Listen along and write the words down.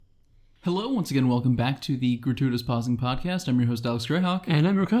Hello, once again, welcome back to the Gratuitous Pausing Podcast. I'm your host, Alex Greyhawk. And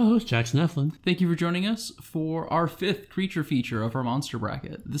I'm your co-host, Jackson Eflin. Thank you for joining us for our fifth creature feature of our monster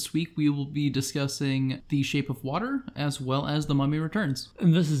bracket. This week, we will be discussing The Shape of Water, as well as The Mummy Returns.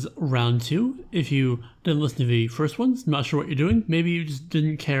 And this is round 2. If you didn't listen to the first ones, not sure what you're doing, maybe you just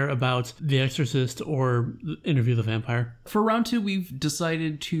didn't care about The Exorcist or Interview with the Vampire. For round 2, we've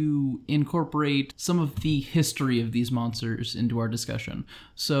decided to incorporate some of the history of these monsters into our discussion.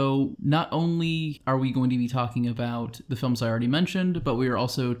 So, not only are we going to be talking about the films I already mentioned, but we are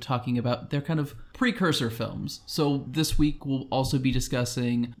also talking about their kind of precursor films. So this week we'll also be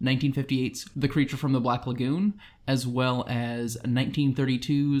discussing 1958's The Creature from the Black Lagoon, as well as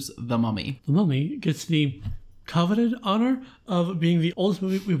 1932's The Mummy. The Mummy gets the coveted honor of being the oldest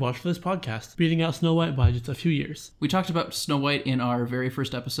movie we watched for this podcast, beating out Snow White by just a few years. We talked about Snow White in our very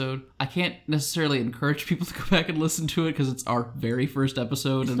first episode. I can't necessarily encourage people to go back and listen to it because it's our very first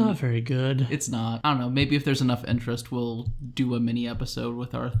episode. It's not very good. It's not. I don't know. Maybe if there's enough interest, we'll do a mini episode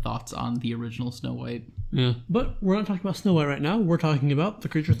with our thoughts on the original Snow White. Yeah, but we're not talking about Snow White right now. We're talking about The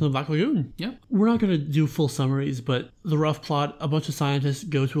Creature from the Black Lagoon. Yeah. We're not going to do full summaries, but the rough plot, a bunch of scientists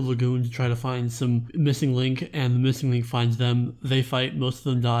go to a lagoon to try to find some missing link, and the missing link finds them. They fight, most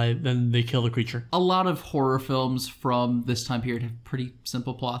of them die, then they kill the creature. A lot of horror films from this time period have pretty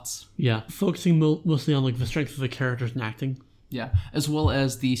simple plots. Yeah, focusing mostly on like the strength of the characters and acting. Yeah, as well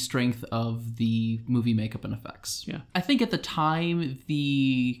as the strength of the movie makeup and effects. Yeah. I think at the time,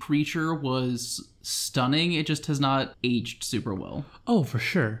 the creature was stunning. It just has not aged super well. Oh, for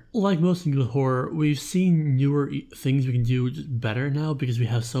sure. Like most things with horror, we've seen newer things we can do better now because we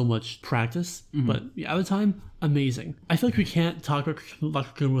have so much practice. Mm-hmm. But yeah, at the time, amazing. I feel like we can't talk about Black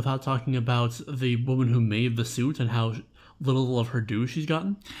Lagoon without talking about the woman who made the suit and how little of her due she's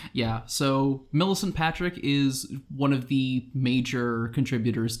gotten. Yeah, so Millicent Patrick is one of the major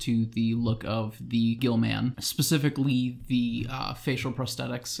contributors to the look of the Gillman, specifically the facial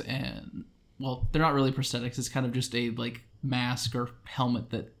prosthetics. And, well, they're not really prosthetics. It's kind of just a like mask or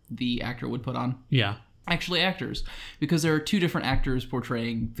helmet that the actor would put on. Yeah. Actually actors, because there are two different actors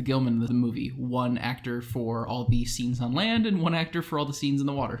portraying the Gillman in the movie. One actor for all the scenes on land and one actor for all the scenes in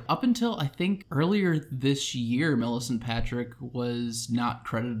the water. Up until, I think, earlier this year, Millicent Patrick was not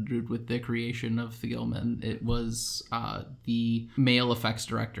credited with the creation of the Gillman. It was the male effects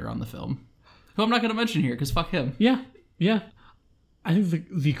director on the film, who I'm not going to mention here, because fuck him. Yeah. I think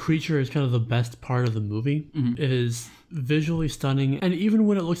the creature is kind of the best part of the movie. Mm-hmm. It is visually stunning, and even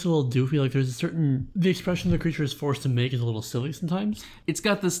when it looks a little doofy, like there's the expression the creature is forced to make is a little silly sometimes. It's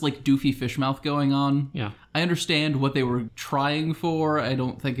got this like doofy fish mouth going on. Yeah. I understand what they were trying for. I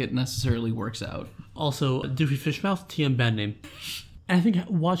don't think it necessarily works out. Also, doofy fish mouth, TM bad name. And I think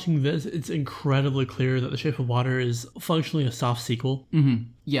watching this, it's incredibly clear that The Shape of Water is functionally a soft sequel. Mm-hmm.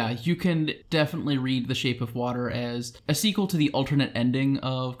 Yeah, you can definitely read The Shape of Water as a sequel to the alternate ending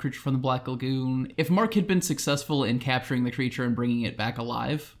of Creature from the Black Lagoon. If Mark had been successful in capturing the creature and bringing it back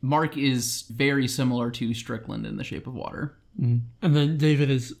alive, Mark is very similar to Strickland in The Shape of Water. Mm. And then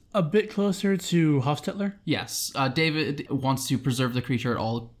David is a bit closer to Hofstetler. Yes, David wants to preserve the creature at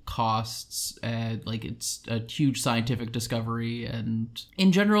all costs. Like it's a huge scientific discovery, and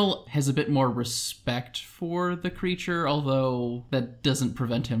in general has a bit more respect for the creature, although that doesn't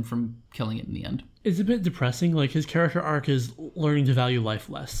prevent him from killing it in the end. It's a bit depressing. Like his character arc is learning to value life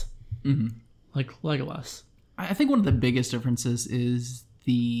less. Mm-hmm. Like Legolas. I think one of the biggest differences is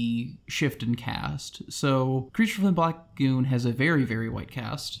the shift in cast. So Creature from the Black Lagoon has a very, very white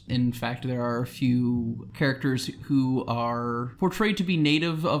cast. In fact, there are a few characters who are portrayed to be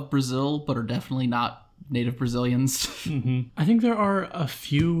native of Brazil, but are definitely not native Brazilians. Mm-hmm. I think there are a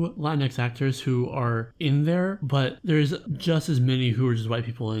few Latinx actors who are in there, but there's just as many who are just white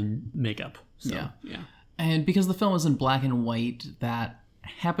people in makeup. So, yeah. And because the film is in black and white, that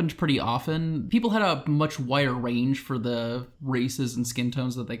happened pretty often. People had a much wider range for the races and skin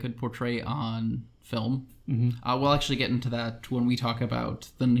tones that they could portray on film. Mm-hmm. We'll actually get into that when we talk about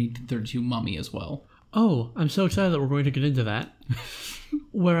the 1932 Mummy as well. Oh, I'm so excited that we're going to get into that.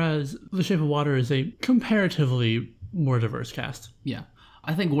 Whereas The Shape of Water is a comparatively more diverse cast. Yeah.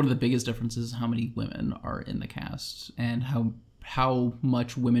 I think one of the biggest differences is how many women are in the cast and how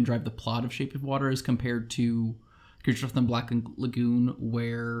much women drive the plot of Shape of Water as compared to Creature from the Black Lagoon,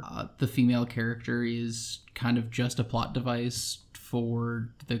 where the female character is kind of just a plot device for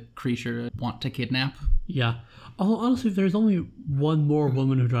the creature to want to kidnap. Yeah. Although, honestly, there's only one more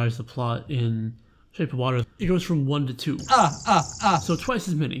woman who drives the plot in Shape of Water. It goes from 1 to 2. So twice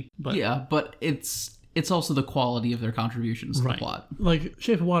as many. But yeah, but it's also the quality of their contributions to the plot. Like,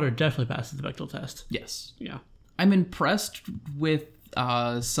 Shape of Water definitely passes the Bechdel test. Yes. Yeah. I'm impressed with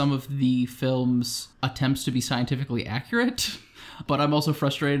some of the film's attempts to be scientifically accurate, but I'm also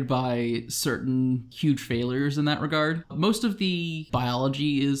frustrated by certain huge failures in that regard. Most of the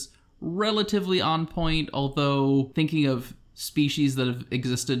biology is relatively on point, although thinking of species that have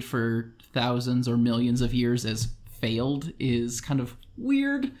existed for thousands or millions of years as failed is kind of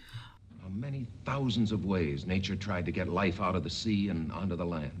weird. Many thousands of ways nature tried to get life out of the sea and onto the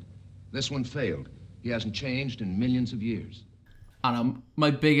land. This one failed. He hasn't changed in millions of years. I don't know, my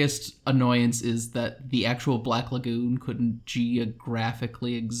biggest annoyance is that the actual Black Lagoon couldn't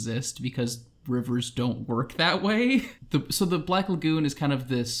geographically exist because rivers don't work that way. So the Black Lagoon is kind of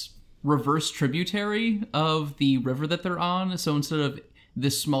this reverse tributary of the river that they're on. So instead of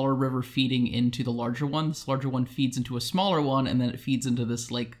this smaller river feeding into the larger one, this larger one feeds into a smaller one, and then it feeds into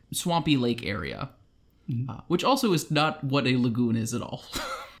this like swampy lake area, which also is not what a lagoon is at all.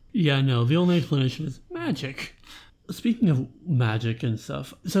 Yeah, no, the only explanation is magic. Speaking of magic and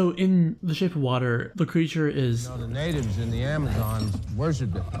stuff, so in The Shape of Water, the creature is... The natives in the Amazon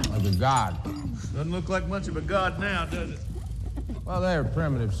worshipped it like a god. Doesn't look like much of a god now, does it? Well, they were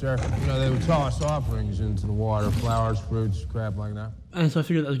primitive, sir. They would toss offerings into the water, flowers, fruits, crap like that. And so I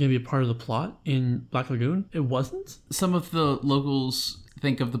figured that was going to be a part of the plot in Black Lagoon. It wasn't? Some of the locals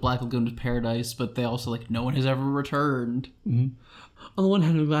think of the Black Lagoon as paradise, but they also, no one has ever returned. Mm-hmm. On the one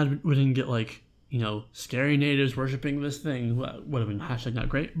hand, I'm glad we didn't get, scary natives worshipping this thing. Would have been hashtag not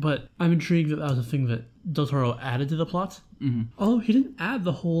great. But I'm intrigued that was a thing that Del Toro added to the plot. Mm-hmm. Although he didn't add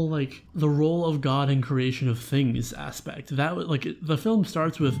the whole, the role of God in creation of things aspect. That was, the film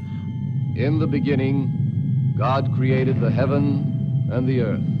starts with... In the beginning, God created the heaven and the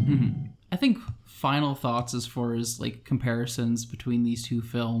earth. Mm-hmm. I think final thoughts as far as, comparisons between these two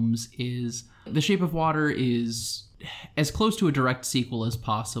films is The Shape of Water is as close to a direct sequel as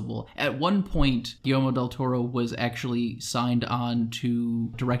possible. At one point, Guillermo del Toro was actually signed on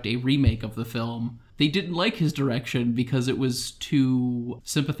to direct a remake of the film. They didn't like his direction because it was too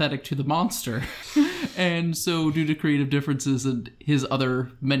sympathetic to the monster. And so due to creative differences and his other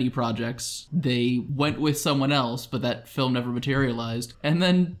many projects, they went with someone else, but that film never materialized. And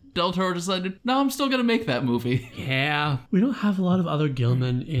then Del Toro decided, no, I'm still going to make that movie. Yeah. We don't have a lot of other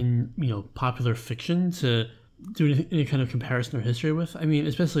Gilman in, popular fiction to do any kind of comparison or history with. I mean,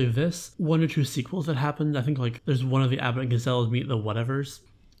 especially this, one or two sequels that happened. I think there's one of the Abbott and Costello Meet the Whatevers,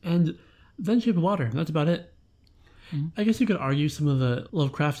 and then Shape of Water. That's about it. Mm-hmm. I guess you could argue some of the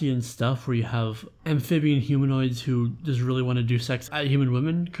Lovecraftian stuff where you have amphibian humanoids who just really want to do sex at human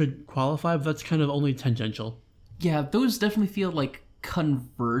women could qualify, but that's kind of only tangential. Yeah, those definitely feel like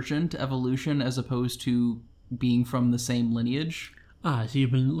convergent evolution as opposed to being from the same lineage. So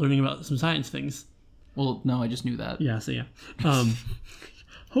you've been learning about some science things. Well, no, I just knew that. Yeah, so yeah.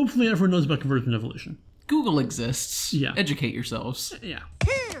 Hopefully everyone knows about convergent evolution. Google exists. Yeah. Educate yourselves. Yeah.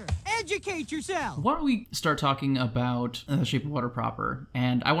 Here, educate yourself. Why don't we start talking about The Shape of Water proper?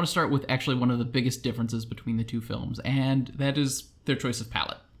 And I want to start with actually one of the biggest differences between the two films, and that is their choice of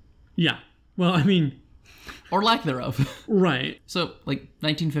palette. Yeah. Well, I mean... Or lack thereof. Right. So,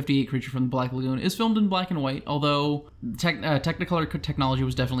 1958 Creature from the Black Lagoon is filmed in black and white, although Technicolor technology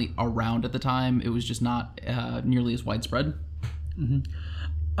was definitely around at the time. It was just not nearly as widespread. Mm-hmm.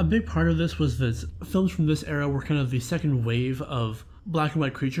 A big part of this was that films from this era were kind of the second wave of black and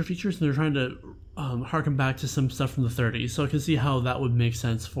white creature features, and they're trying to harken back to some stuff from the 30s, so I can see how that would make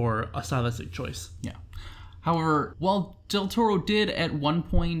sense for a stylistic choice. Yeah. However, while Del Toro did at one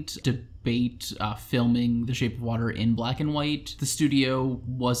point debate filming The Shape of Water in black and white, the studio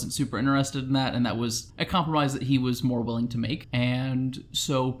wasn't super interested in that, and that was a compromise that he was more willing to make. And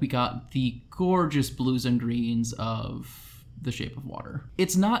so we got the gorgeous blues and greens of The Shape of Water.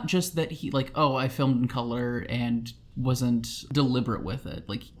 It's not just that he I filmed in color and wasn't deliberate with it.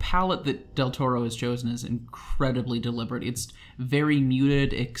 Palette that Del Toro has chosen is incredibly deliberate. It's very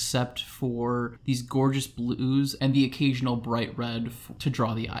muted except for these gorgeous blues and the occasional bright red to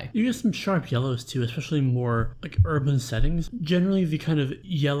draw the eye. You get some sharp yellows too, especially in more urban settings. Generally the kind of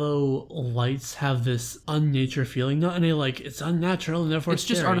yellow lights have this unnature feeling, not in a it's unnatural and therefore it's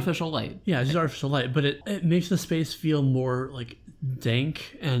just scary. artificial light. Yeah, it's just artificial light, but it makes the space feel more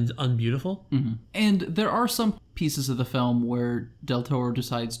dank and unbeautiful. Mm-hmm. And there are some pieces of the film where Del Toro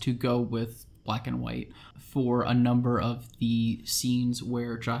decides to go with black and white for a number of the scenes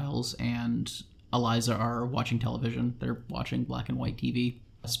where Giles and Eliza are watching television. They're watching black and white TV,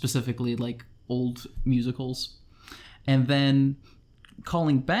 specifically old musicals. And then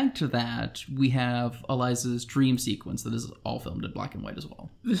calling back to that, we have Eliza's dream sequence that is all filmed in black and white as well.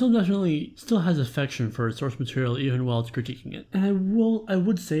 This film definitely still has affection for its source material even while it's critiquing it. And I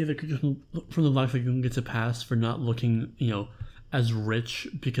would say that Creature from the Black Lagoon gets a pass for not looking, as rich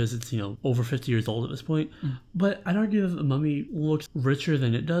because it's, over 50 years old at this point. But I'd argue that the Mummy looks richer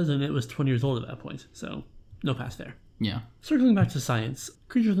than it does, and it was 20 years old at that point. So no pass there. Yeah. Circling back to science,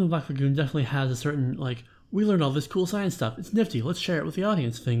 Creatures from the Black Lagoon definitely has a certain, we learned all this cool science stuff. It's nifty. Let's share it with the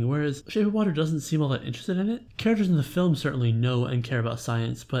audience thing. Whereas Shape of Water doesn't seem all that interested in it. Characters in the film certainly know and care about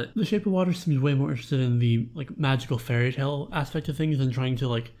science, but The Shape of Water seems way more interested in the magical fairy tale aspect of things than trying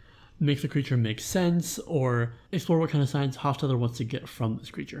to make the creature make sense or explore what kind of science Hofstadter wants to get from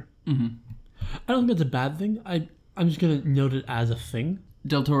this creature. Mm-hmm. I don't think that's a bad thing. I'm just gonna note it as a thing.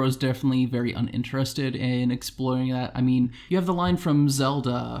 Del Toro's definitely very uninterested in exploring that. I mean, you have the line from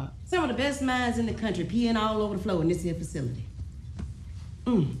Zelda. Some of the best minds in the country peeing all over the floor in this here facility.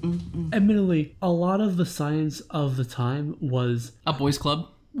 Admittedly, a lot of the science of the time was... A boys'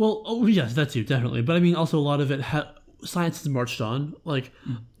 club? Well, yes, that too, definitely. But I mean, also a lot of it science has marched on.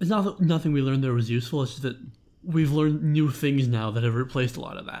 It's not that nothing we learned there was useful, it's just that we've learned new things now that have replaced a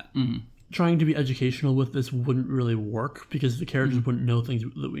lot of that. Mm-hmm. Trying to be educational with this wouldn't really work because the characters wouldn't know things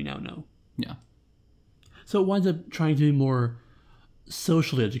that we now know. Yeah. So it winds up trying to be more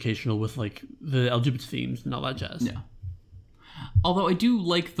socially educational with the LGBT themes and all that jazz. Yeah. Although I do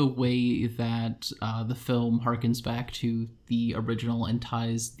like the way that the film harkens back to the original and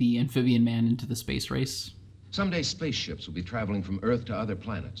ties the amphibian man into the space race. Someday spaceships will be traveling from Earth to other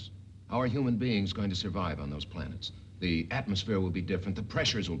planets. How are human beings going to survive on those planets? The atmosphere will be different. The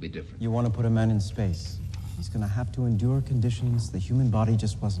pressures will be different. You want to put a man in space. He's going to have to endure conditions the human body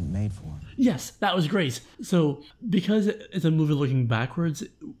just wasn't made for. Yes, that was great. So because it's a movie looking backwards,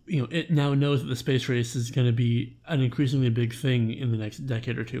 it now knows that the space race is going to be an increasingly big thing in the next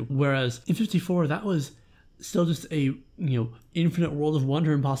decade or two. Whereas in 54, that was still just a, infinite world of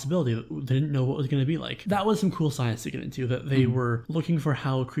wonder and possibility that they didn't know what was going to be like. That was some cool science to get into, that they were looking for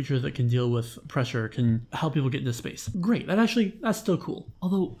how a creature that can deal with pressure can help people get into space. Great. That's still cool.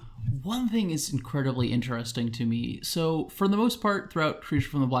 Although, one thing is incredibly interesting to me. So, for the most part, throughout Creature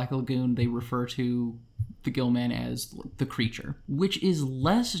from the Black Lagoon, they refer to the Gill-man as the creature, which is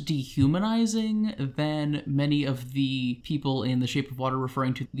less dehumanizing than many of the people in The Shape of Water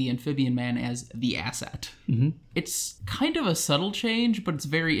referring to the amphibian man as the asset. Mm-hmm. It's kind of a subtle change, but it's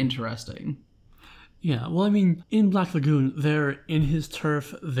very interesting. Yeah, well, I mean, in Black Lagoon, they're in his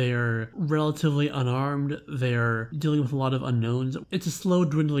turf, they're relatively unarmed, they're dealing with a lot of unknowns. It's a slow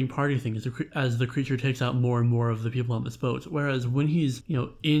dwindling party thing as the creature takes out more and more of the people on this boat. Whereas when he's,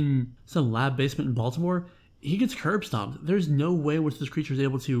 in some lab basement in Baltimore, he gets curb stomped. There's no way in which this creature is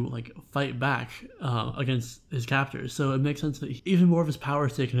able to, fight back against his captors. So it makes sense that even more of his power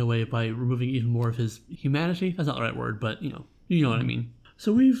is taken away by removing even more of his humanity. That's not the right word, but, you know what I mean.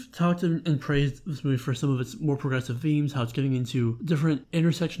 So we've talked and praised this movie for some of its more progressive themes, how it's getting into different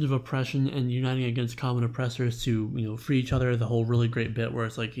intersections of oppression and uniting against common oppressors to, free each other. The whole really great bit where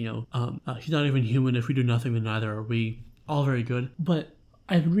it's he's not even human. If we do nothing, then neither are we. All very good. But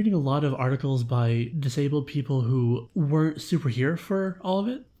I've been reading a lot of articles by disabled people who weren't super here for all of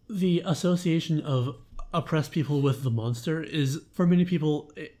it. The association of oppressed people with the monster is, for many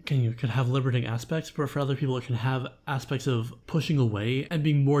people, it can have liberating aspects, but for other people it can have aspects of pushing away and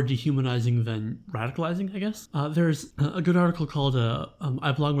being more dehumanizing than radicalizing, I guess. There's a good article called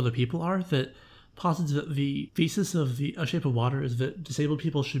I Belong Where the People Are that posits that the thesis of A Shape of Water is that disabled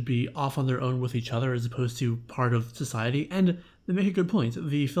people should be off on their own with each other as opposed to part of society, and they make a good point.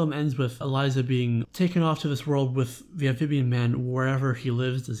 The film ends with Eliza being taken off to this world with the amphibian man wherever he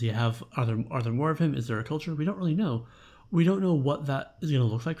lives. Does he have, are there more of him? Is there a culture? We don't really know. We don't know what that is going to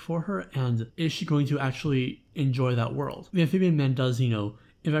look like for her, and is she going to actually enjoy that world? The amphibian man does,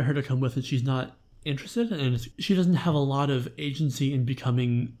 invite her to come with, and she's not interested, and she doesn't have a lot of agency in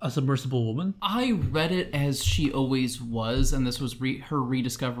becoming a submersible woman. I read it as she always was, and this was her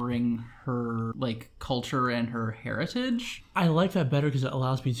rediscovering her culture and her heritage. I like that better because it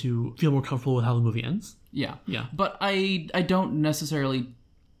allows me to feel more comfortable with how the movie ends. Yeah. But I don't necessarily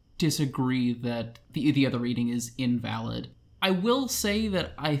disagree that the other reading is invalid. I will say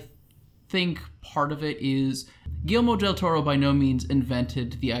that I think part of it is Guillermo del Toro by no means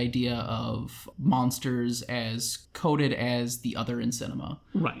invented the idea of monsters as coded as the other in cinema.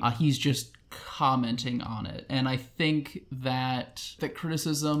 Right. He's just commenting on it. And I think that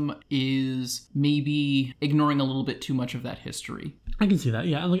criticism is maybe ignoring a little bit too much of that history. I can see that,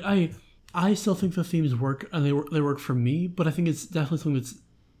 yeah. And I still think the themes work, and they work for me, but I think it's definitely something that's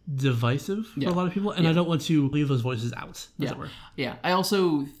divisive for a lot of people, and I don't want to leave those voices out, as it were. Yeah. I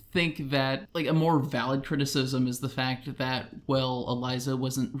also think that like a more valid criticism is the fact that, well, Eliza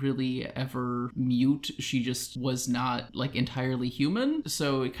wasn't really ever mute. She just was not like entirely human.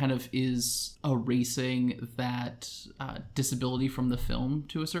 So it kind of is erasing that disability from the film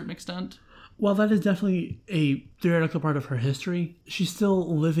to a certain extent. While that is definitely a theoretical part of her history, she's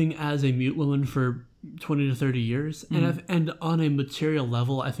still living as a mute woman for 20 to 30 years. And on a material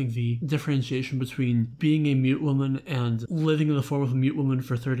level, I think the differentiation between being a mute woman and living in the form of a mute woman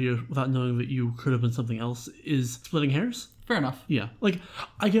for 30 years without knowing that you could have been something else is splitting hairs. Fair enough. Yeah. Like,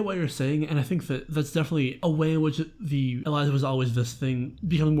 I get what you're saying, and I think that that's definitely a way in which the Eliza was always this thing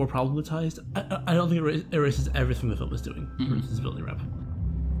becoming more problematized. I don't think it erases everything the film was doing for its disability rep.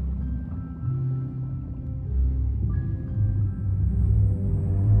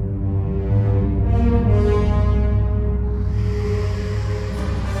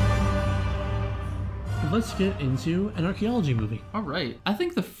 Let's get into an archaeology movie. All right. I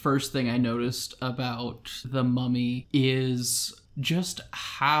think the first thing I noticed about The Mummy is just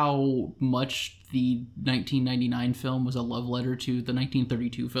how much the 1999 film was a love letter to the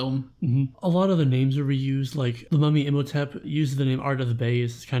 1932 film. A lot of the names are reused, like the Mummy Imhotep uses the name Art of the Bay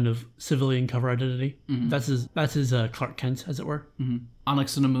as kind of civilian cover identity. That's his Clark Kent, as it were.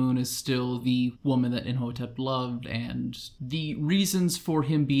 Onyx-An-Ammun is still the woman that Imhotep loved, and the reasons for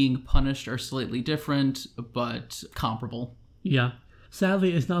him being punished are slightly different, but comparable. Yeah.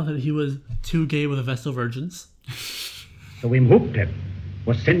 Sadly, it's not that he was too gay with the Vestal Virgins. So Imhotep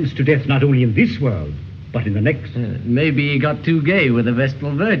was sentenced to death not only in this world, but in the next. Maybe he got too gay with the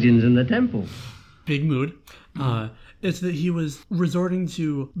Vestal Virgins in the temple. Big mood. It's that he was resorting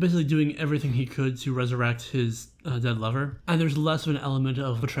to basically doing everything he could to resurrect his dead lover, and there's less of an element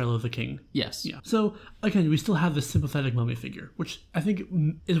of betrayal of the king. Yes. Yeah. So, again, we still have this sympathetic mummy figure, which I think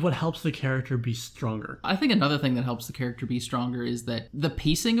is what helps the character be stronger. I think another thing that helps the character be stronger is that the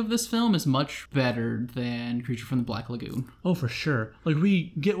pacing of this film is much better than Creature from the Black Lagoon. Oh, for sure. Like,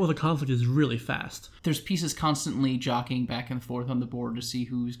 we get where the conflict is really fast. There's pieces constantly jockeying back and forth on the board to see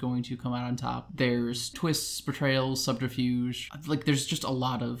who's going to come out on top. There's twists, betrayals, subterfuge. Like, there's just a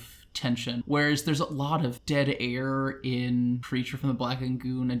lot of tension, whereas there's a lot of dead air in Creature from the Black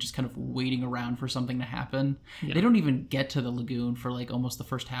Lagoon and just kind of waiting around for something to happen. They don't even get to the lagoon for like almost the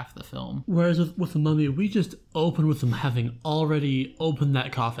first half of the film. Whereas with the Mummy, we just open with them having already opened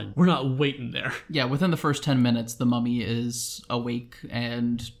that coffin. We're not waiting there. Yeah, within the first 10 minutes, the Mummy is awake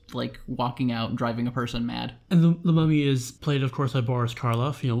and like walking out and driving a person mad. And the Mummy is played, of course, by Boris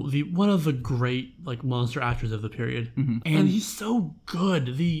Karloff, you know, one of the great like monster actors of the period. And he's so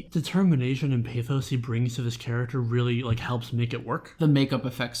good. The determination and pathos he brings to this character really like helps make it work. The makeup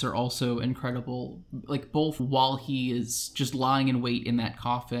effects are also incredible, like both while he is just lying in wait in that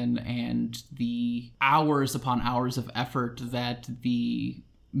coffin and the hours upon hours of effort that the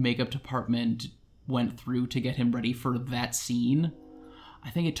makeup department went through to get him ready for that scene. I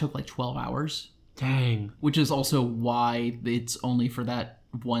think it took like 12 hours. Dang. Which is also why it's only for that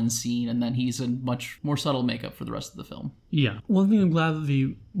one scene, and then he's in much more subtle makeup for the rest of the film. Yeah. One thing I'm glad that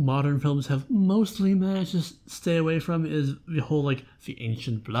the modern films have mostly managed to stay away from is the whole, like, the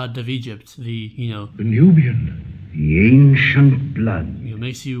ancient blood of Egypt. The Nubian, the ancient blood. You know,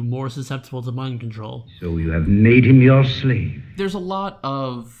 makes you more susceptible to mind control. So you have made him your slave. There's a lot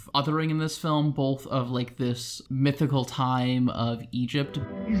of othering in this film, both of, like, this mythical time of Egypt.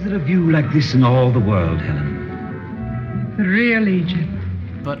 Is there a view like this in all the world, Helen? The real Egypt.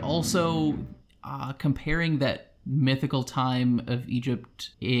 But also comparing that mythical time of Egypt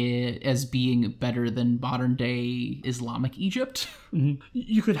as being better than modern day Islamic Egypt.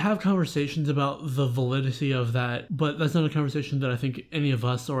 You could have conversations about the validity of that, but that's not a conversation that I think any of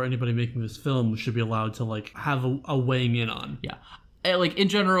us or anybody making this film should be allowed to like have a weighing in on. Yeah. Like in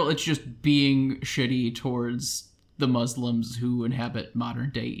general, it's just being shitty towards the Muslims who inhabit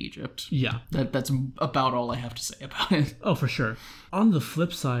modern day Egypt. Yeah. That's about all I have to say about it. Oh, for sure. On the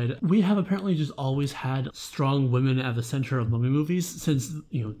flip side, we have apparently just always had strong women at the center of mummy movies since,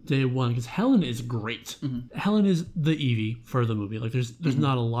 you know, day one, because Helen is great. Helen is the Evie for the movie. Like there's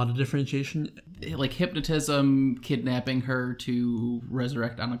not a lot of differentiation. Like hypnotism, kidnapping her to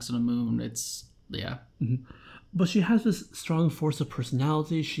resurrect Onyx-An-Ammun, it's, yeah. But she has this strong force of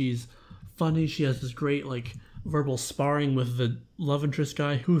personality. She's funny. She has this great, like, verbal sparring with the love interest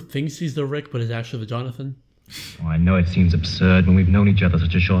guy who thinks he's the Rick but is actually the Jonathan. Oh, I know it seems absurd when we've known each other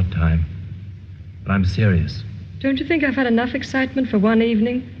such a short time, but I'm serious. Don't you think I've had enough excitement for one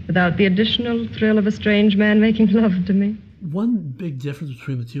evening without the additional thrill of a strange man making love to me? One big difference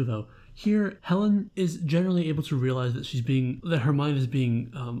between the two, though, Here, Helen is generally able to realize that her mind is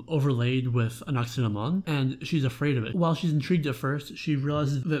being overlaid with Anaximandron, and she's afraid of it. While she's intrigued at first, she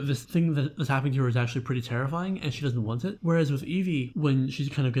realizes that this thing that's happening to her is actually pretty terrifying, and she doesn't want it. Whereas with Evie, when she's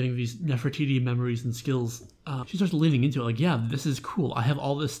kind of getting these Nefertiti memories and skills, she starts leaning into it, like, yeah, this is cool. I have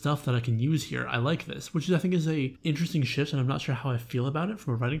all this stuff that I can use here. I like this, which I think is a interesting shift, and I'm not sure how I feel about it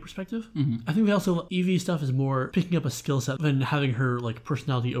from a writing perspective. I think Evie stuff is more picking up a skill set than having her like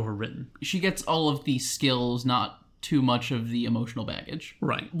personality overwritten. She gets all of the skills, not too much of the emotional baggage.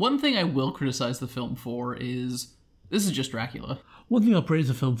 Right. One thing I will criticize the film for is this is just Dracula. One thing I'll praise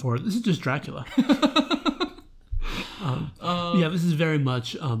the film for, this is just Dracula. Yeah, this is very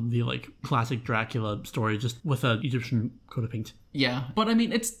much the like classic Dracula story, just with an Egyptian coat of paint. Yeah, but I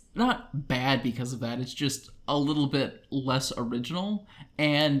mean, it's not bad because of that. It's just a little bit less original,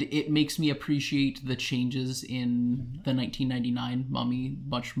 and it makes me appreciate the changes in the 1999 Mummy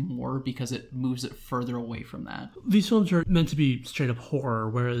much more because it moves it further away from that. These films are meant to be straight up horror,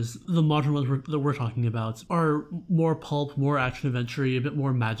 whereas the modern ones that we're talking about are more pulp, more action adventure, a bit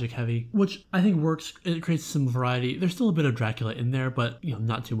more magic heavy, which I think works. It creates some variety. There's still a bit of Dracula in there, but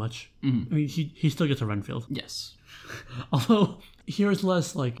not too much. I mean, he still gets a Renfield. Yes. Although here it's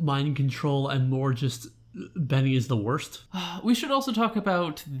less like mind control and more just Benny is the worst. We should also talk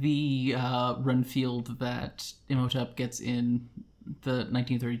about the Renfield that Imhotep gets in the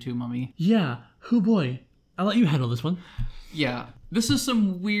 1932 Mummy. Yeah, hoo boy. I'll let you handle this one. Yeah. This is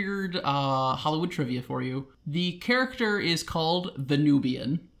some weird Hollywood trivia for you. The character is called the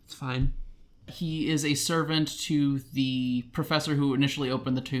Nubian. It's fine. He is a servant to the professor who initially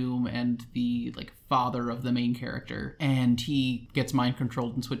opened the tomb and the father of the main character, and he gets mind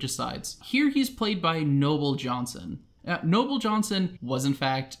controlled and switches sides. Here he's played by Noble Johnson. Noble Johnson was in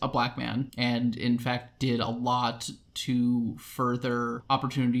fact a black man, and in fact did a lot to further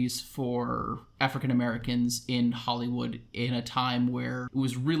opportunities for African Americans in Hollywood in a time where it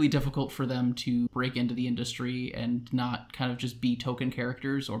was really difficult for them to break into the industry and not kind of just be token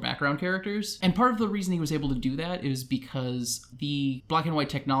characters or background characters. And part of the reason he was able to do that is because the black and white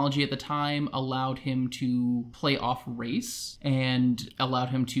technology at the time allowed him to play off race and allowed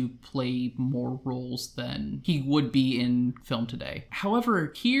him to play more roles than he would be in film today.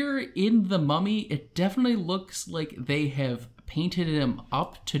 However, here in The Mummy, it definitely looks like they have painted him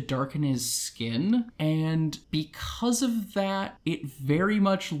up to darken his skin, and because of that, it very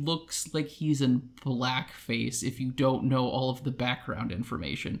much looks like he's in blackface if you don't know all of the background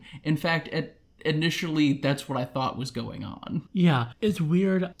information. In fact, initially, that's what I thought was going on. Yeah, it's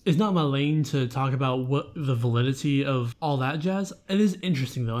weird. It's not my lane to talk about what the validity of all that jazz. It is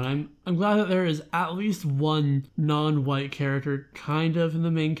interesting though, and I'm glad that there is at least one non-white character kind of in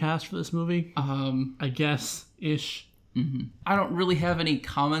the main cast for this movie. I guess ish. Mm-hmm. I don't really have any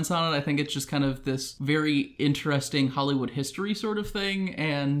comments on it. I think it's just kind of this very interesting Hollywood history sort of thing,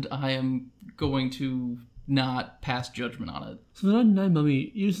 and I am going to not pass judgment on it. So the 99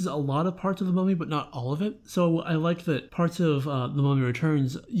 Mummy uses a lot of parts of the Mummy, but not all of it. So I like that parts of The Mummy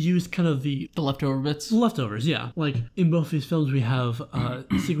Returns use kind of the leftover bits. The leftovers, yeah. Like in both these films, we have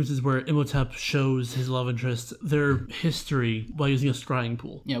sequences where Imhotep shows his love interest their history by using a scrying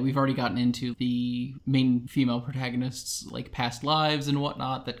pool. Yeah, we've already gotten into the main female protagonists' past lives and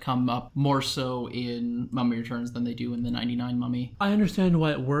whatnot that come up more so in Mummy Returns than they do in the 99 Mummy. I understand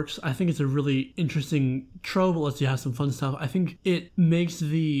why it works. I think it's a really interesting trope. It lets you have some fun stuff. I think it makes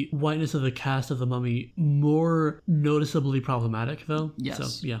the whiteness of the cast of The Mummy more noticeably problematic, though. Yes.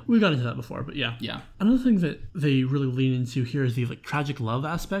 So, yeah. We got into that before, but yeah. Yeah. Another thing that they really lean into here is the tragic love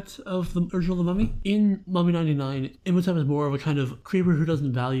aspect of the original The Mummy. In Mummy 99, Imhotep is more of a kind of creeper who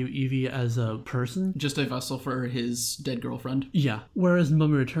doesn't value Evie as a person. Just a vessel for his dead girlfriend. Yeah. Whereas in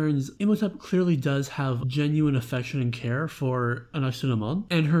Mummy Returns, Imhotep clearly does have genuine affection and care for Anaximandron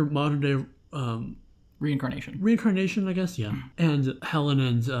and her modern day Reincarnation, I guess, yeah. And Helen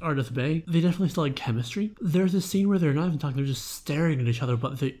and Ardeth Bay, they definitely still had chemistry. There's a scene where they're not even talking, they're just staring at each other,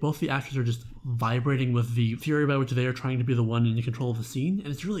 but both the actors are just vibrating with the fury by which they are trying to be the one in control of the scene,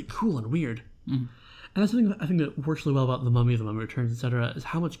 and it's really cool and weird. Mm. And that's something that I think that works really well about The Mummy Returns, etc., is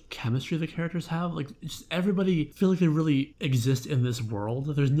how much chemistry the characters have. Just everybody feel like they really exist in this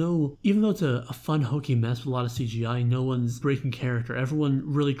world. There's no, even though it's a fun, hokey mess with a lot of CGI, no one's breaking character. Everyone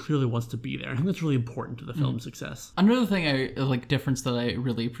really clearly wants to be there. I think that's really important to the film's success. Another thing difference that I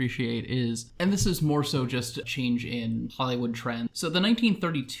really appreciate is, and this is more so just a change in Hollywood trend. So the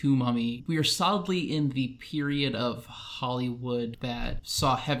 1932 Mummy, we are solidly in the period of Hollywood that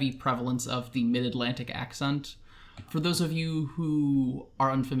saw heavy prevalence of the mid-Atlantic accent. For those of you who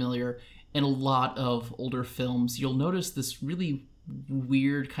are unfamiliar, in a lot of older films, you'll notice this really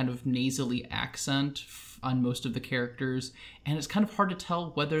weird kind of nasally accent on most of the characters, and it's kind of hard to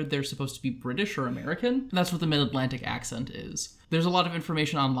tell whether they're supposed to be British or American. And that's what the Mid-Atlantic accent is. There's a lot of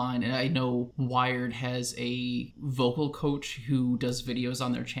information online, and I know Wired has a vocal coach who does videos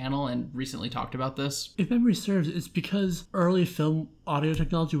on their channel and recently talked about this. If memory serves, it's because early film audio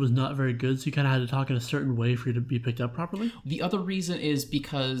technology was not very good, so you kind of had to talk in a certain way for you to be picked up properly. The other reason is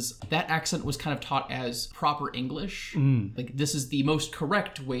because that accent was kind of taught as proper English. Like, this is the most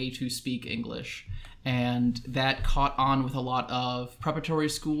correct way to speak English. And that caught on with a lot of preparatory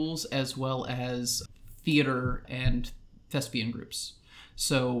schools as well as theater and thespian groups.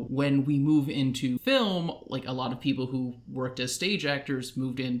 So when we move into film, like a lot of people who worked as stage actors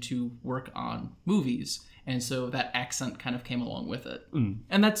moved in to work on movies. And so that accent kind of came along with it.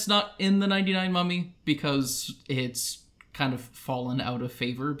 And that's not in the 99 Mummy because it's kind of fallen out of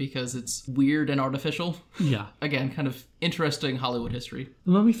favor because it's weird and artificial. Yeah. Again, kind of interesting Hollywood history.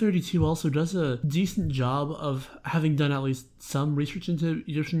 The Mummy 32 also does a decent job of having done at least some research into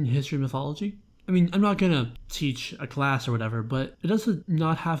Egyptian history and mythology. I mean, I'm not going to teach a class or whatever, but it does a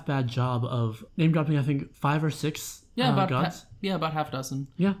not half bad job of name dropping, I think, 5 or 6 gods. About half a dozen.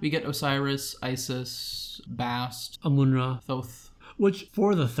 Yeah. We get Osiris, Isis, Bast, Amun-Ra, Thoth. Which,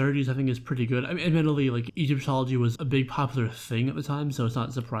 for the 30s, I think is pretty good. I mean, admittedly, like, Egyptology was a big popular thing at the time, so it's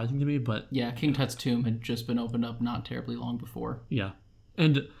not surprising to me, but... Yeah, King Tut's tomb had just been opened up not terribly long before. Yeah.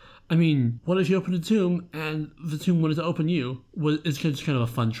 And, I mean, what if you opened a tomb, and the tomb wanted to open you? It's just kind of a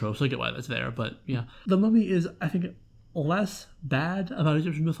fun trope, so I get why that's there, but, yeah. The Mummy is, I think, less bad about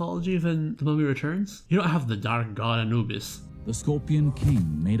Egyptian mythology than The Mummy Returns. You don't have the dark god Anubis. The Scorpion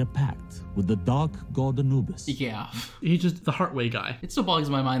King made a pact with the dark god Anubis. Yeah. He's just the Heartway guy. It still boggles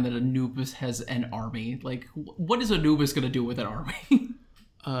my mind that Anubis has an army. Like, what is Anubis going to do with an army?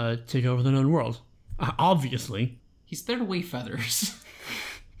 Take over the known world. Obviously. He's there to weigh feathers.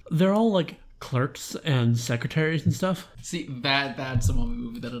 They're all, like, clerks and secretaries and stuff. See, that's a Mummy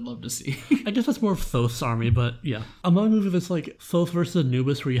movie that I'd love to see. I guess that's more of Thoth's army, but yeah. A Mummy movie that's like Thoth versus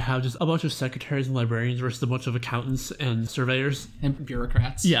Anubis, where you have just a bunch of secretaries and librarians versus a bunch of accountants and surveyors. And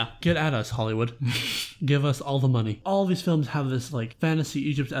bureaucrats. Yeah, get at us, Hollywood. Give us all the money. All these films have this like fantasy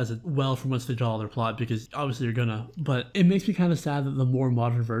Egypt as a well from whence they draw their plot, because obviously you're gonna, but it makes me kind of sad that the more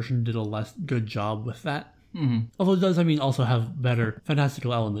modern version did a less good job with that. Although it does, I mean, also have better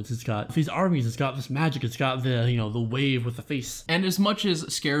fantastical elements. It's got these armies, it's got this magic, it's got the, you know, the wave with the face. And as much as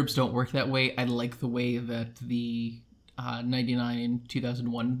scarabs don't work that way, I like the way that the 99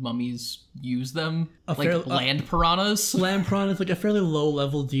 2001 mummies use them. Land piranhas. Land piranhas, like a fairly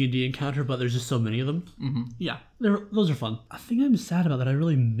low-level D&D encounter, but there's just so many of them. Yeah, those are fun. A thing I'm sad about that I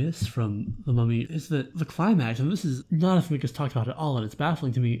really miss from The Mummy is that the climax, and this is not a thing that gets talked about at all, and it's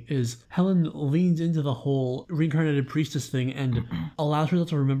baffling to me, is Helen leans into the whole reincarnated priestess thing and allows herself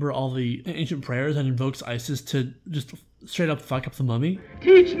to remember all the ancient prayers and invokes Isis to just straight up fuck up the mummy.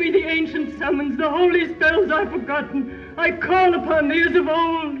 Teach me the ancient summons, the holy spells I've forgotten. I call upon thee as of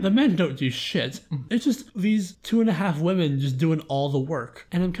old. The men don't do shit. It's just these 2.5 women just doing all the work.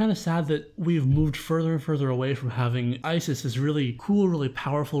 And I'm kind of sad that we've moved further and further away from having Isis, this really cool, really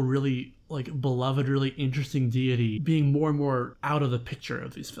powerful, really like beloved, really interesting deity, being more and more out of the picture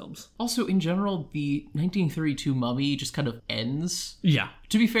of these films. Also, in general, the 1932 Mummy just kind of ends. Yeah.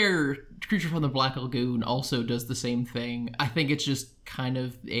 To be fair, Creature from the Black Lagoon also does the same thing. I think it's just kind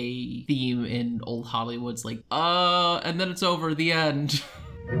of a theme in old Hollywood's like, and then it's over, the end.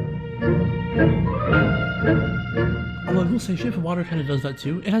 Although I will say Shape of Water kind of does that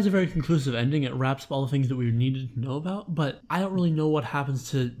too. It has a very conclusive ending. It wraps up all the things that we needed to know about, but I don't really know what happens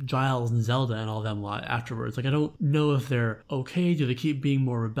to Giles and Zelda and all them afterwards. Like, I don't know if they're okay. Do they keep being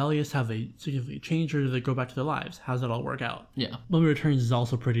more rebellious? Have they significantly changed, or do they go back to their lives? How does that all work out? Yeah. Mummy Returns is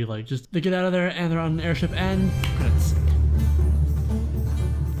also pretty, like, just they get out of there and they're on an airship and credits.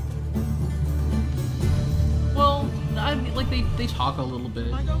 Well, I mean, like, they talk a little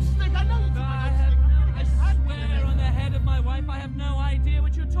bit. I don't stick, I know you do. I swear on the head of my wife, I have no idea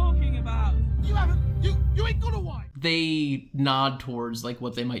what you're talking about. You haven't, you ain't got a wife. They nod towards like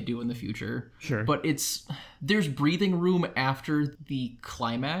what they might do in the future. Sure. But there's breathing room after the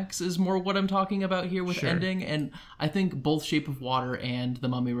climax is more what I'm talking about here with ending. And I think both Shape of Water and The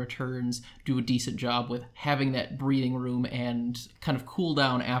Mummy Returns do a decent job with having that breathing room and kind of cool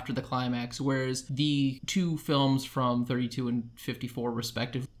down after the climax. Whereas the two films from 32 and 54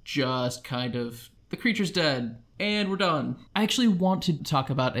 respectively just kind of, the creature's dead, and we're done. I actually want to talk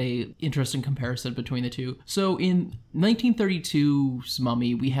about a interesting comparison between the two. So in 1932's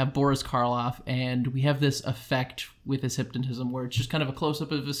Mummy, we have Boris Karloff, and we have this effect with his hypnotism, where it's just kind of a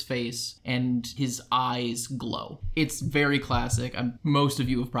close-up of his face and his eyes glow. It's very classic. Most of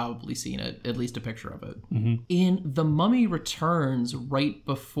you have probably seen it, at least a picture of it. In The Mummy Returns, right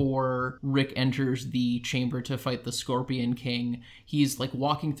before Rick enters the chamber to fight the Scorpion King, he's like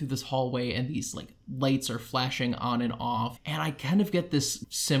walking through this hallway and these like lights are flashing on and off, and I kind of get this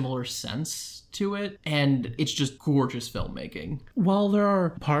similar sense to it, and it's just gorgeous filmmaking. While there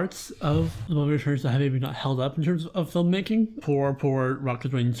are parts of The Mummy Returns that have maybe not held up in terms of filmmaking, poor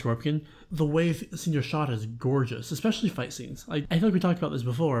Rocket Dwayne Scorpion, the way scenes are shot is gorgeous, especially fight scenes. I feel like we talked about this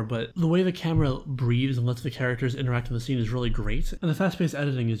before, but the way the camera breathes and lets the characters interact in the scene is really great, and the fast-paced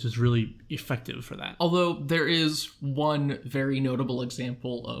editing is just really effective for that. Although there is one very notable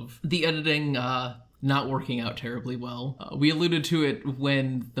example of the editing not working out terribly well. We alluded to it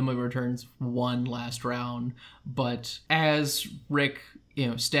when The Mummy Returns won last round, but as Rick,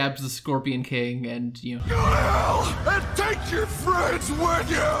 stabs the Scorpion King and, Go to hell and take your friends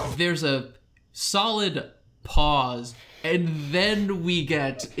with you! There's a solid pause, and then we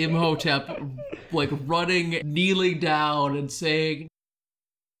get Imhotep, like, running, kneeling down and saying,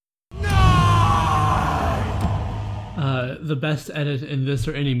 the best edit in this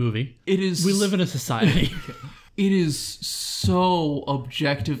or any movie. It is. We live in a society. It is so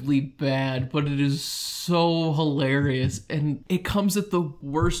objectively bad, but it is so hilarious. And it comes at the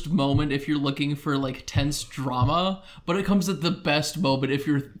worst moment if you're looking for like tense drama, but it comes at the best moment if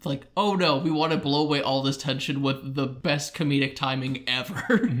you're like, oh no, we want to blow away all this tension with the best comedic timing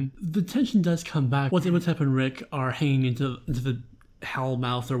ever. The tension does come back once Imhotep and Rick are hanging into the hell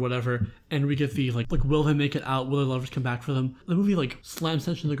mouth or whatever, and we get the like will they make it out, will their lovers come back for them. The movie like slams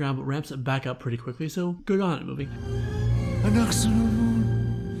tension to the ground but ramps it back up pretty quickly, so good on it, movie.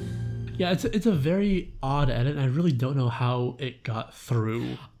 Yeah, it's a very odd edit, and I really don't know how it got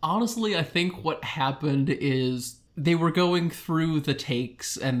through. Honestly, I think what happened is they were going through the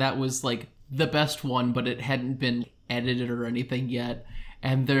takes, and that was like the best one, but it hadn't been edited or anything yet,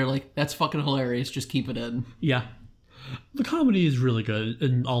 and they're like, that's fucking hilarious, just keep it in. Yeah. The comedy is really good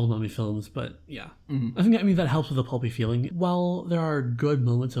in all the Mummy films, but yeah. I think that helps with the pulpy feeling. While there are good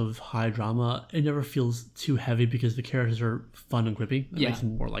moments of high drama, it never feels too heavy because the characters are fun and quippy. That makes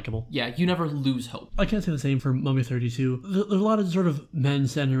them more likable. Yeah, you never lose hope. I can't say the same for Mummy 32. There's a lot of sort of men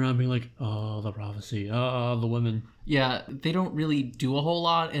standing around being like, oh, the prophecy, oh, the women. Yeah, they don't really do a whole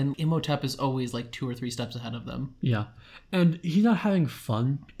lot, and Imhotep is always like 2 or 3 steps ahead of them. Yeah, and he's not having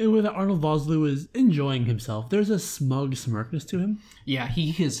fun in a way that Arnold Vosloo is enjoying himself. There's a smug smirkness to him. Yeah,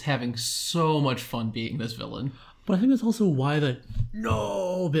 he is having so much fun being this villain. But I think that's also why the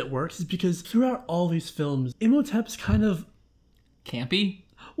no bit works, is because throughout all these films, Imhotep's kind of campy?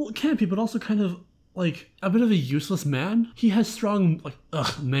 Well, campy, but also kind of like a bit of a useless man. He has strong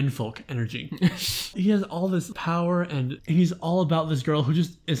menfolk energy. He has all this power, and he's all about this girl who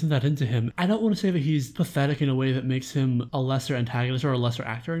just isn't that into him. I don't want to say that he's pathetic in a way that makes him a lesser antagonist or a lesser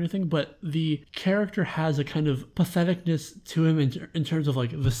actor or anything, but the character has a kind of patheticness to him in terms of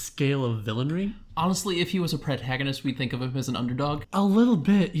like the scale of villainy. Honestly, if he was a protagonist, we'd think of him as an underdog. A little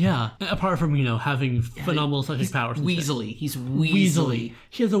bit, yeah. Apart from, having phenomenal psychic powers. Weaselly. He's weaselly.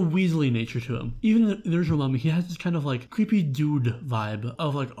 He has a weaselly nature to him. Even in the original Mummy, he has this kind of like creepy dude vibe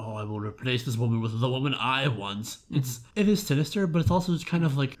of like, oh, I will replace this woman with the woman I want. It is sinister, but it's also just kind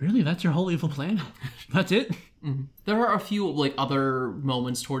of like, really, that's your whole evil plan? That's it? There are a few like other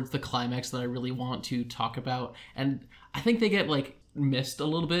moments towards the climax that I really want to talk about, and I think they get like missed a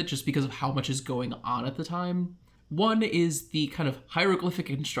little bit just because of how much is going on at the time. One is the kind of hieroglyphic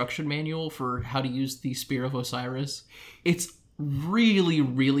instruction manual for how to use the Spear of Osiris. It's really,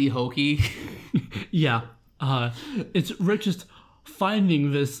 really hokey. Yeah. It's Rick just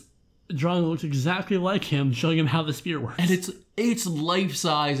finding this drawing that looks exactly like him, showing him how the spear works. And it's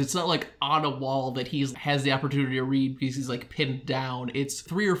life-size. It's not like on a wall that he has the opportunity to read because he's like pinned down. It's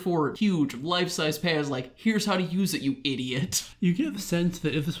 3 or 4 huge life-size pads like, here's how to use it, you idiot. You get the sense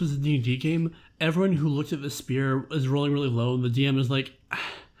that if this was a D&D game, everyone who looked at the spear is rolling really low, and the DM is like,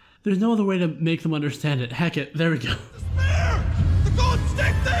 there's no other way to make them understand it. Heck it, there we go. The spear! The gold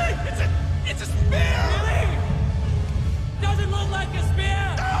stick thing! It's a spear! Really? Doesn't look like a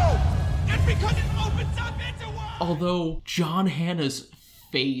spear! No! It's because it opens up into one! Although John Hannah's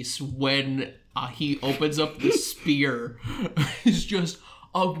face when he opens up the spear is just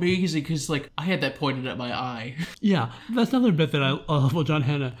amazing, because like I had that pointed at my eye. Yeah, that's another bit that I love about John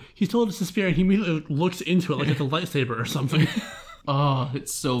Hannah. He's told us to spear and he immediately looks into it like it's a lightsaber or something. Oh,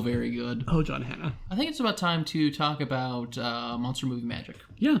 it's so very good. Oh, John Hannah. I think it's about time to talk about monster movie magic.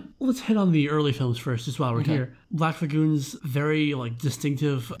 Yeah, let's hit on the early films first, just while we're here. Black Lagoon's very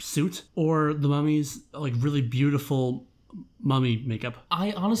distinctive suit, or The Mummy's really beautiful mummy makeup.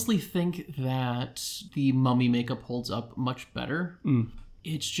 I honestly think that the mummy makeup holds up much better.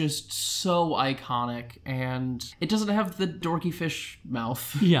 It's just so iconic, and it doesn't have the dorky fish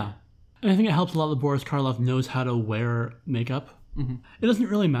mouth. Yeah. And I think it helps a lot that Boris Karloff knows how to wear makeup. It doesn't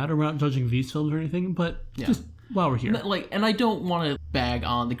really matter. We're not judging these films or anything, but just while we're here. And I don't want to bag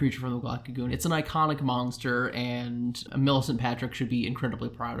on The Creature from the Black Lagoon. It's an iconic monster, and Millicent Patrick should be incredibly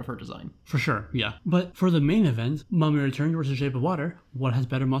proud of her design. For sure, yeah. But for the main event, Mummy Returns versus Shape of Water, what has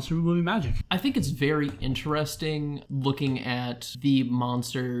better monster movie magic? I think it's very interesting looking at the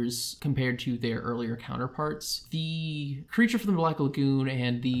monsters compared to their earlier counterparts. The Creature from the Black Lagoon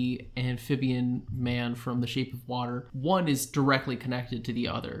and the Amphibian Man from The Shape of Water, one is directly connected to the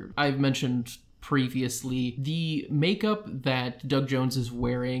other. I've mentioned previously, the makeup that Doug Jones is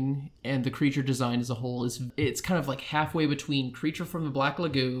wearing and the creature design as a whole it's kind of halfway between Creature from the Black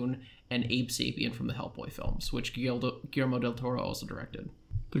Lagoon and Abe Sapien from the Hellboy films, which Guillermo del Toro also directed.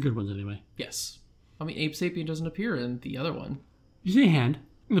 They're good ones anyway. Yes. I mean, Abe Sapien doesn't appear in the other one. You see a hand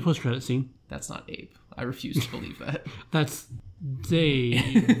in the post-credit scene. That's not Abe. I refuse to believe that. That's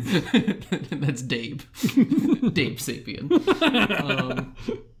Dave. That's Dave. Dave Sapien.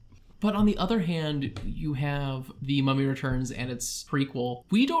 But on the other hand, you have The Mummy Returns and its prequel.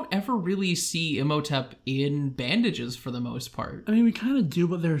 We don't ever really see Imhotep in bandages for the most part. I mean, we kind of do,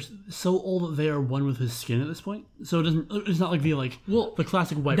 but they're so old that they are one with his skin at this point. So it's not like the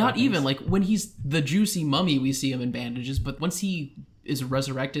classic white Not wrappings. even, when he's the juicy mummy, we see him in bandages, but once he is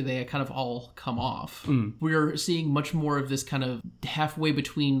resurrected, they kind of all come off. We're seeing much more of this kind of halfway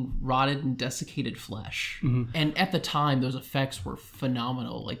between rotted and desiccated flesh. And at the time, those effects were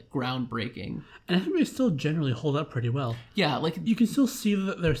phenomenal, groundbreaking. And I think they still generally hold up pretty well. Yeah, you can still see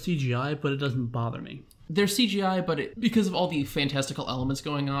that they're CGI, but it doesn't bother me. They're CGI, but because of all the fantastical elements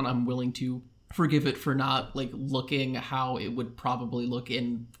going on, I'm willing to forgive it for not looking how it would probably look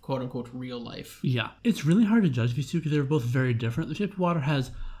in quote-unquote real life. Yeah, it's really hard to judge these two because they're both very different. The Shape of Water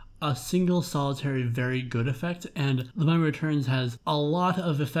has a single solitary very good effect, and The Mummy Returns has a lot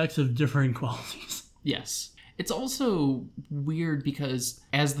of effects of differing qualities. Yes. It's also weird because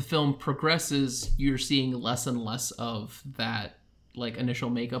as the film progresses, you're seeing less and less of that initial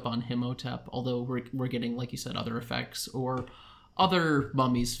makeup on Imhotep, although we're getting, like you said, other effects or other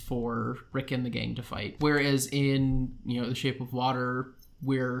mummies for Rick and the gang to fight. Whereas in, The Shape of Water,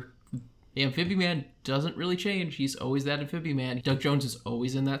 where the Amphibian Man doesn't really change. He's always that Amphibian Man. Doug Jones is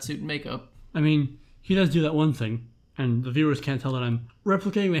always in that suit and makeup. I mean, he does do that one thing, and the viewers can't tell that I'm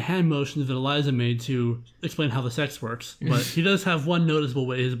replicating the hand motions that Eliza made to explain how the sex works, but he does have one noticeable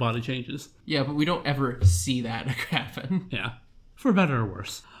way his body changes. Yeah, but we don't ever see that happen. Yeah, for better or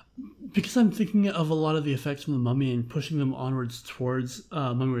worse. Because I'm thinking of a lot of the effects from The Mummy and pushing them onwards towards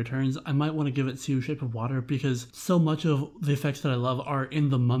Mummy Returns, I might want to give it to Shape of Water because so much of the effects that I love are in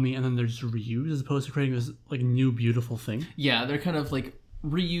The Mummy and then they're just reused as opposed to creating this new beautiful thing. Yeah, they're kind of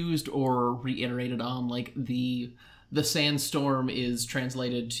reused or reiterated on. The sandstorm is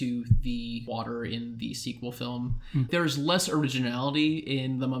translated to the water in the sequel film. There's less originality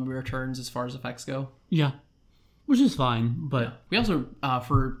in The Mummy Returns as far as effects go. Yeah. Which is fine, but... Yeah. We also,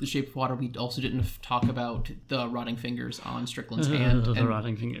 for The Shape of Water, we also didn't talk about the rotting fingers on Strickland's hand. The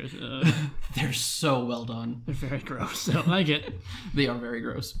rotting fingers. They're so well done. They're very gross. I don't like it. They are very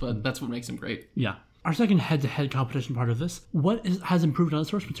gross, but that's what makes them great. Yeah. Our second head-to-head competition part of this, has improved on the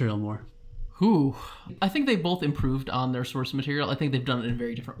source material more? I think they both improved on their source material. I think they've done it in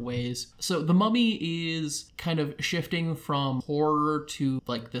very different ways. So The Mummy is kind of shifting from horror to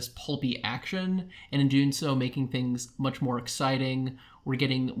this pulpy action, and in doing so making things much more exciting. We're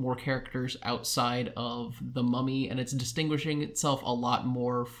getting more characters outside of The Mummy, and it's distinguishing itself a lot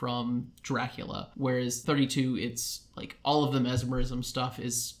more from Dracula. Whereas 32, it's all of the mesmerism stuff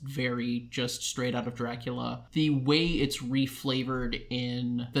is very just straight out of Dracula. The way it's reflavored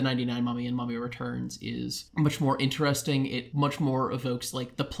in The 99 Mummy and Mummy Returns is much more interesting. It much more evokes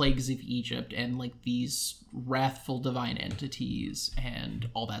the plagues of Egypt and these wrathful divine entities and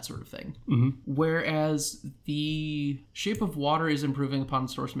all that sort of thing. Whereas The Shape of Water is improving upon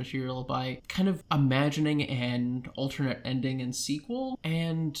source material by kind of imagining an alternate ending and sequel,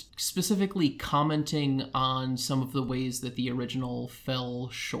 and specifically commenting on some of the ways that the original fell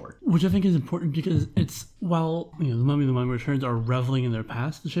short. Which I think is important because while The Mummy and The Mummy Returns are reveling in their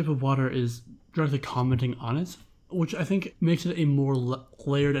past, The Shape of Water is directly commenting on it, which I think makes it a more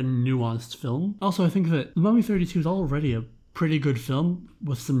layered and nuanced film. Also, I think that The Mummy 32 is already a pretty good film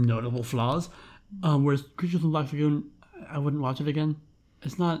with some notable flaws. Whereas Creatures from the Black Lagoon, I wouldn't watch it again.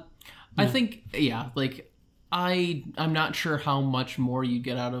 It's not... I think, like, I'm not sure how much more you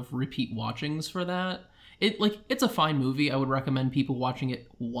get out of repeat watchings for that. It's a fine movie. I would recommend people watching it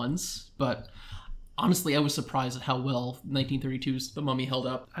once, but honestly, I was surprised at how well 1932's The Mummy held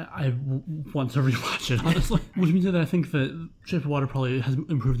up. I want to rewatch it, honestly. Which means that I think that Shape of Water probably has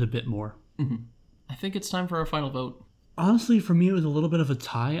improved a bit more. Mm-hmm. I think it's time for our final vote. Honestly, for me, it was a little bit of a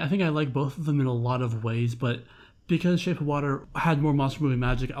tie. I think I like both of them in a lot of ways, but because Shape of Water had more monster movie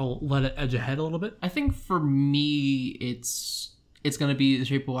magic, I'll let it edge ahead a little bit. I think for me, it's going to be The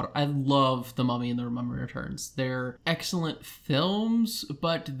Shape of Water. I love The Mummy and The Mummy Returns. They're excellent films,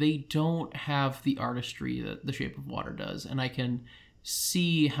 but they don't have the artistry that The Shape of Water does, and I can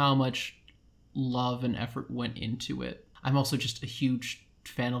see how much love and effort went into it. I'm also just a huge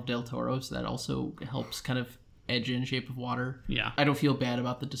fan of Del Toro, so that also helps kind of edge in Shape of Water. Yeah. I don't feel bad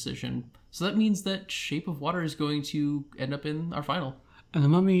about the decision. So that means that Shape of Water is going to end up in our final. And The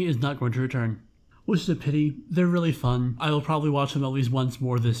Mummy is not going to return, which is a pity. They're really fun. I will probably watch them at least once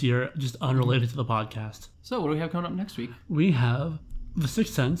more this year, just unrelated to the podcast. So what do we have coming up next week? We have The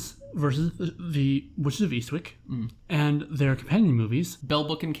Sixth Sense versus the Witches of Eastwick and their companion movies. Bell,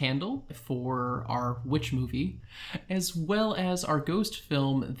 Book, and Candle for our witch movie, as well as our ghost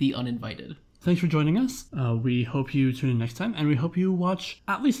film, The Uninvited. Thanks for joining us. We hope you tune in next time, and we hope you watch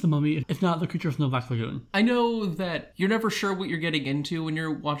at least The Mummy, if not The Creature from the Black Lagoon. I know that you're never sure what you're getting into when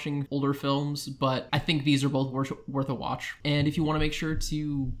you're watching older films, but I think these are both worth a watch. And if you want to make sure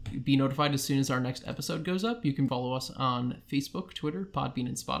to be notified as soon as our next episode goes up, you can follow us on Facebook, Twitter, Podbean,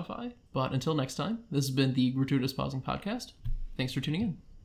 and Spotify. But until next time, this has been the Gratuitous Pausing Podcast. Thanks for tuning in.